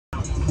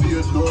Be a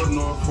door,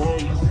 no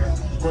phone.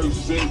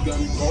 First shit got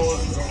me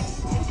going.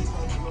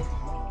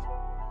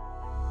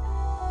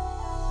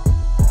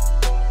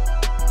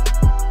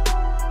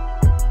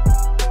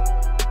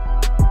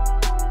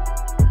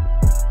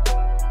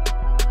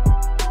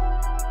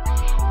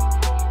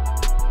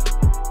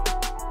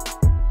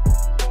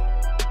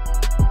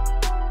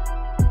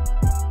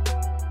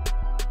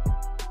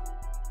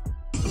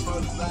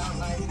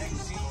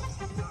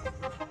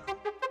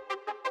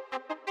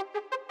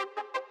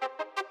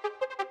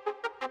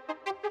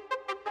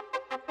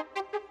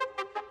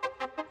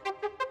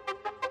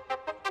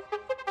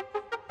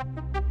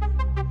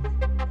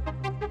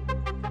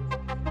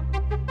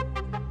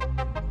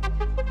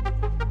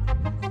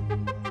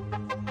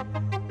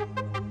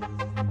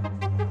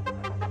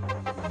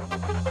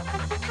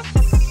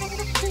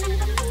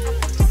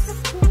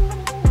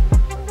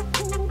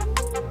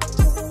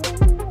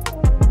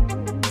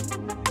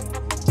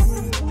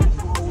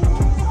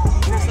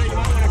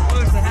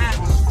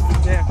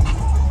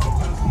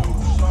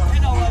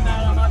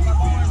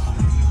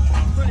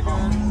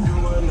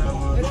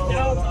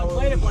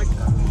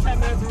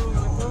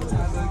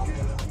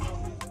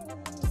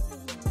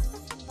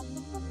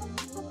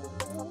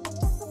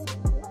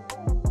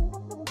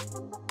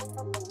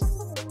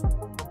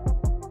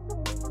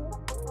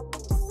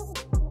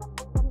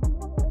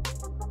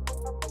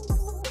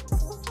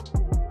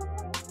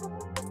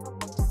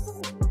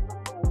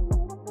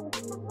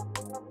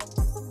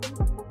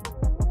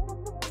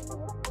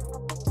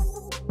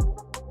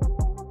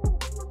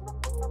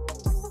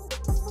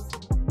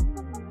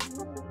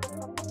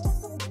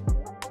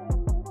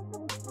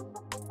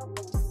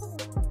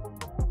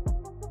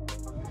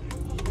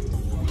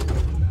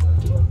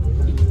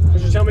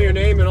 Tell me your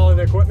name and all of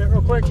the equipment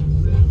real quick.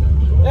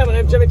 Yeah, my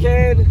name's Jimmy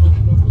Cade.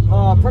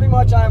 Pretty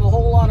much I have a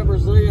whole lot of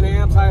Brazilian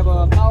amps. I have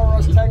a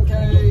Powerus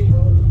 10K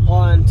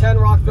on 10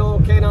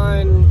 Rockville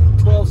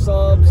K9 12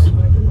 subs.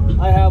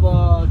 I have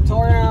a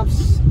Tar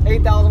Amps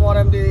 8000 watt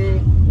MD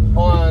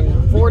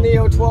on 4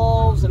 Neo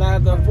 12s, and I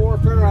have the 4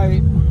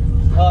 Fahrenheit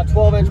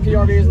 12-inch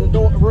PRVs in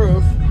the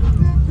roof.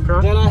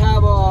 Okay. Then I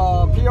have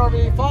a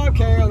PRV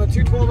 5K on the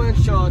 2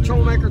 12-inch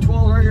Troublemaker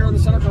 12 right here on the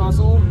center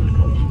console.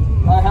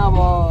 I have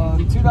a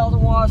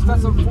 2000 watt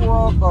Stetson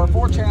 4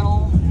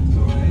 channel.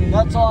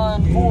 That's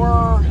on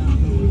 4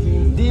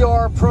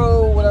 DR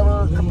Pro,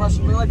 whatever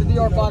compression, like the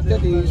DR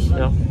 550s.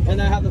 Yeah.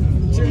 And I have the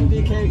 2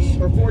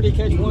 DKH or 4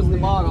 DKH ones in the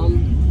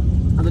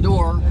bottom of the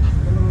door.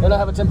 Then I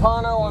have a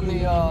Timpano on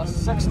the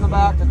 6 in the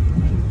back, the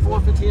 4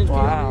 15-inch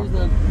PRVs,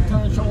 the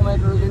 10-inch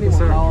Troublemakers, any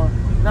one power.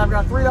 And I've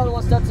got 3000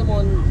 watt Stetson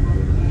on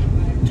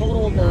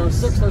total of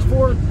 6. There's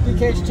 4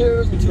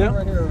 DKH2s and 2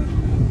 right here.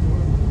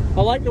 I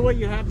like the way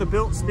you have the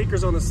built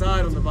speakers on the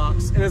side on the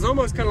box, and it's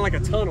almost kind of like a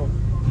tunnel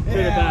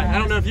through the back. I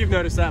don't know if you've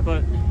noticed that,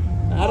 but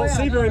I don't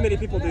see very many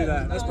people do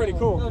that. That's pretty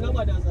cool. No,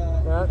 nobody does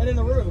that. Yeah. And in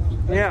the roof,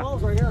 there's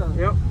 12s right here.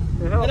 Yep.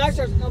 And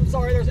actually, I'm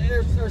sorry,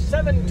 there's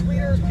 7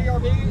 tweeters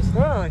PRVs.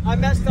 Really? I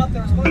messed up.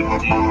 There's supposed to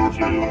be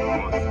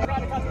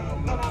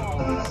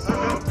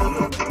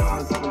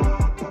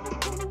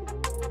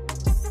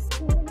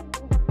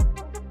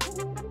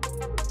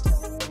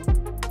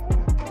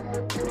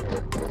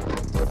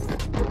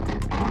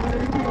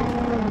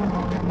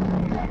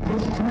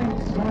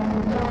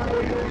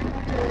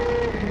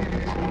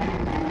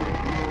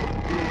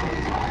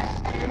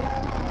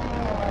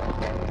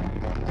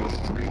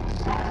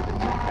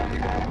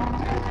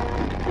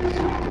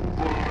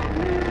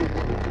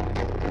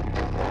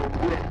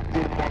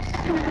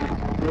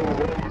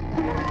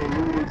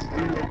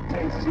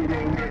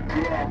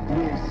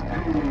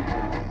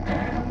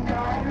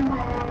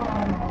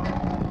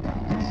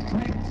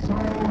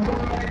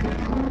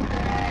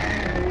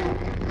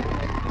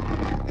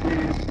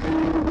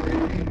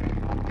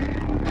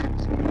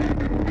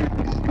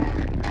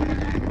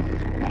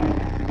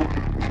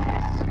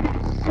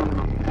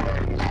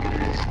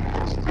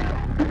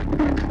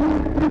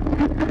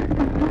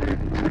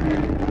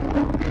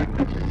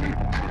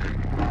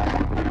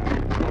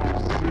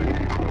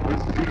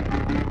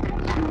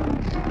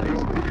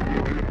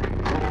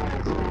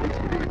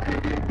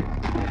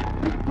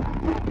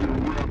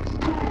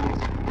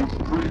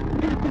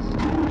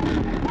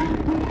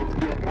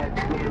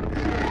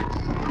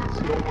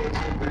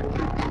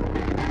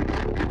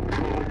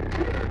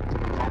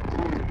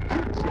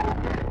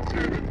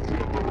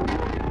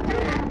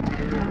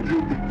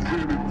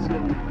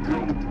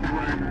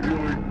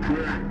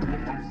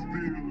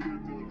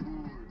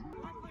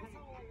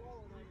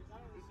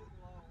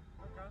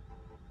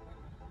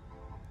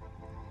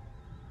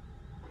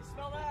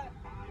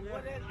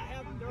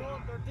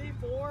they're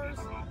D4s,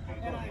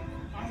 and I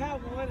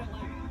have one that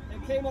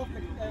it came unhooked.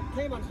 Is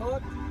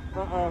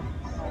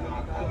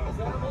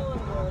that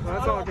one?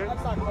 That's all good.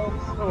 That's not cold.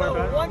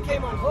 No, one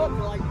came unhooked,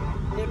 like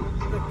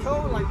the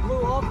cone like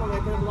blew off of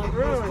it, but like it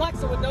was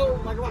flexing with no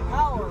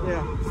power.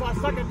 Yeah. So I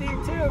stuck a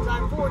D2, I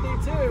have 4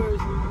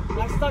 D2s,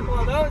 and I stuck one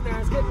of those in there.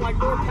 It's getting like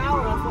more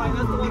power. That's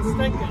the one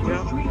stinking.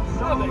 Yeah.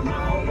 So big now.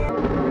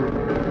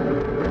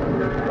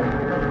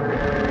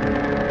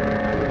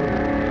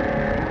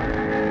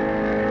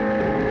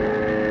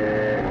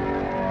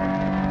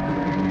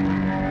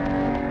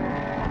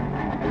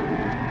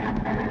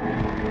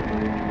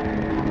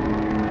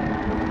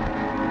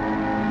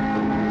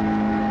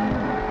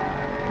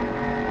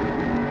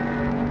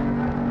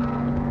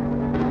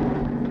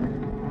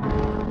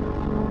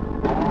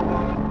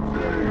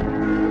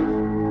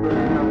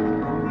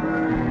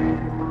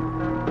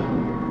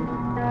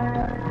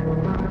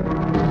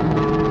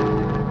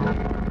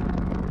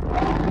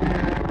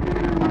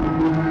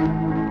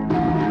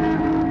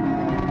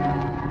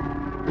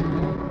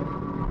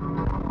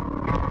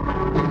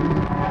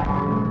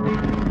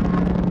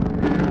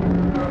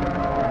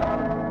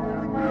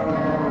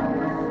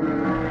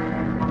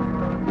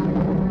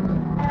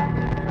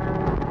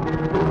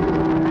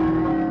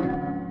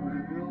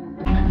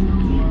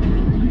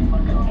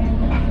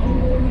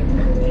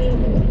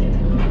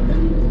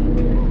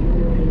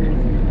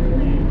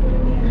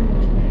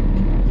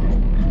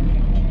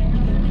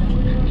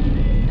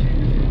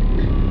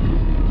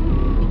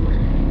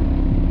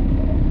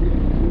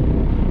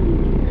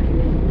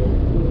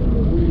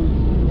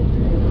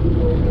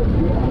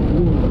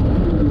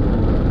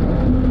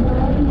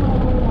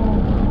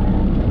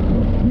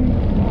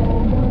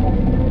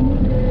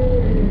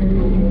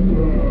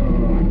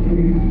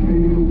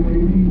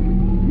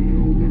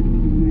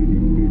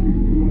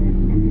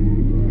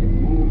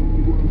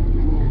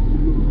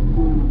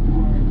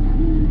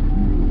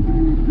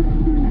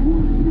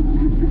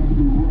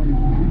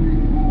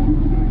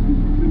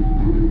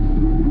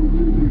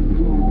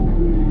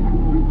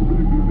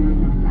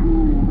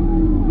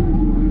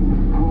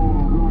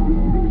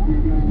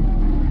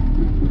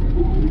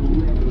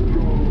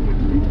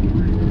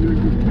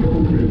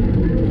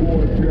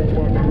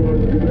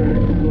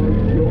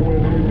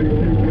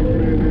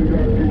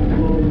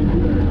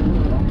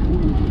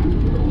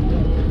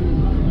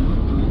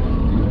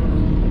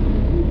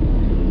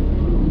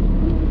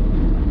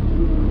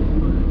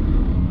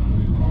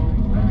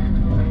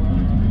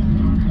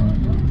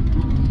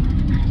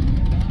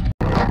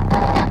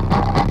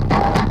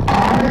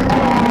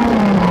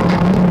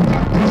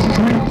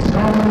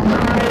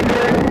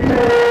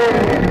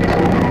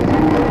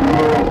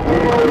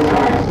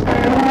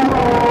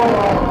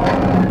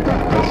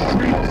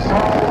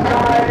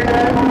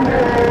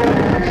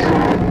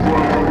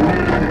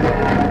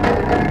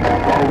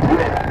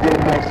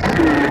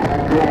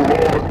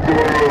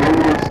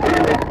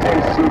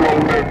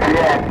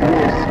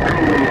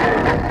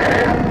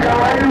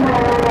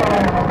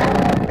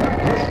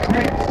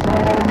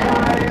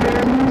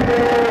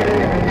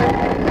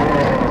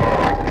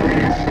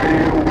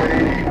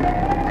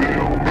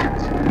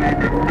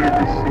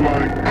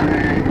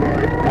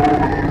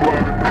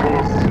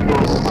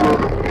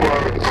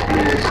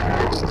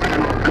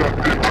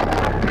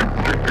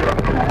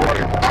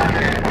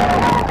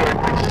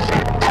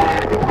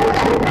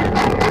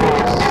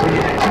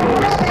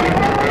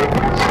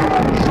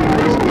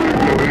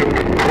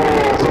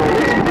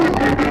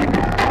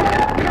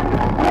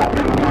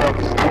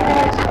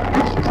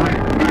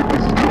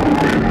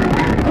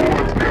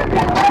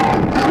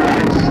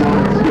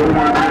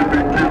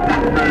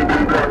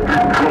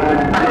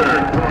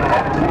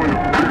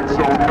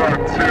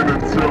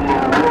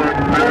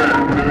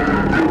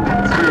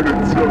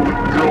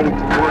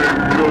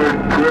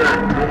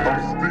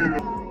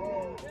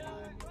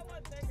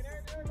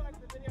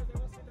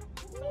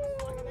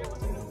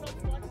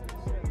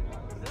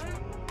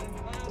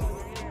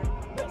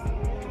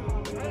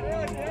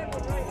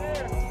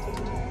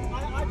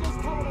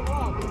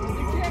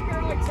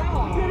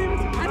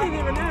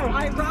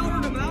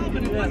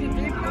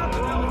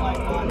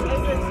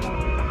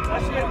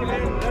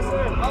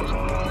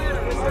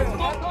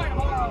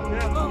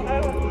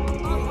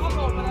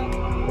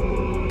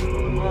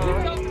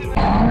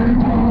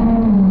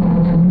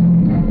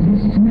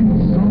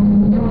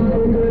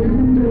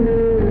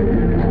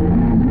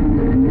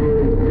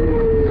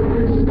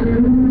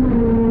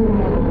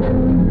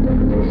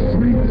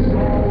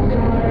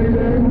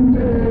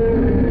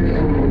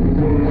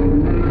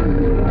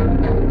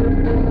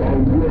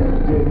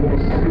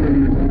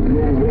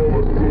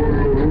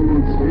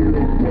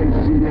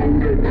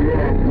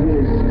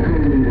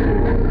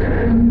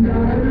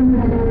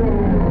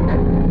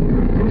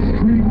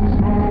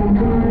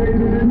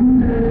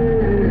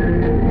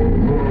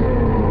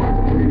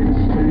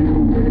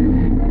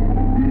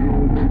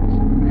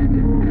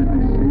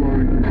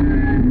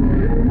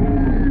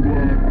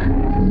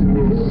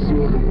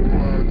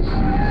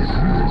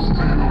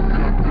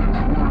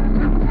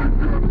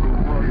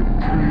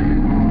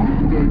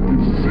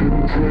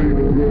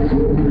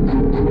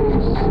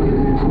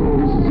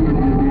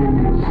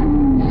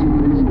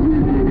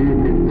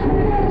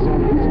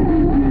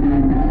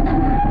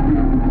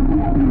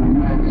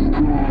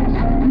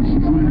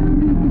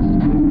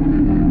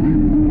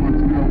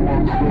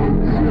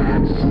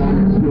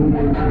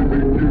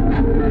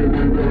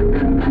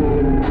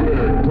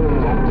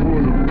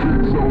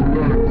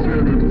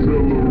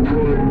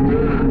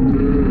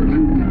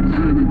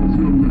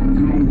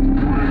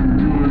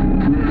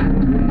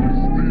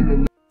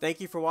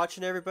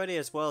 watching, everybody,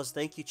 as well as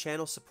thank you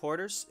channel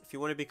supporters. If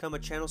you want to become a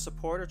channel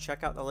supporter,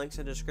 check out the links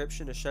in the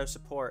description to show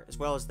support, as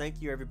well as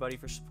thank you everybody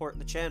for supporting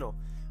the channel.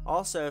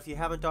 Also, if you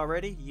haven't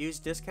already, use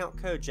discount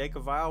code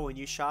JacobViral when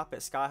you shop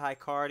at Sky High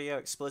Cardio,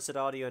 Explicit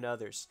Audio, and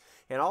others.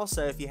 And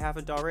also, if you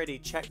haven't already,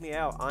 check me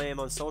out. I am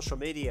on social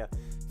media,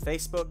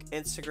 Facebook,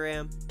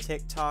 Instagram,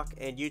 TikTok,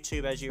 and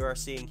YouTube, as you are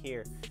seeing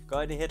here. Go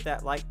ahead and hit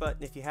that like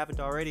button if you haven't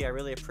already. I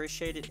really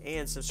appreciate it.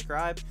 And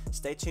subscribe.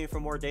 Stay tuned for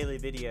more daily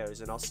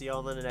videos, and I'll see you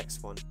all in the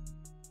next one.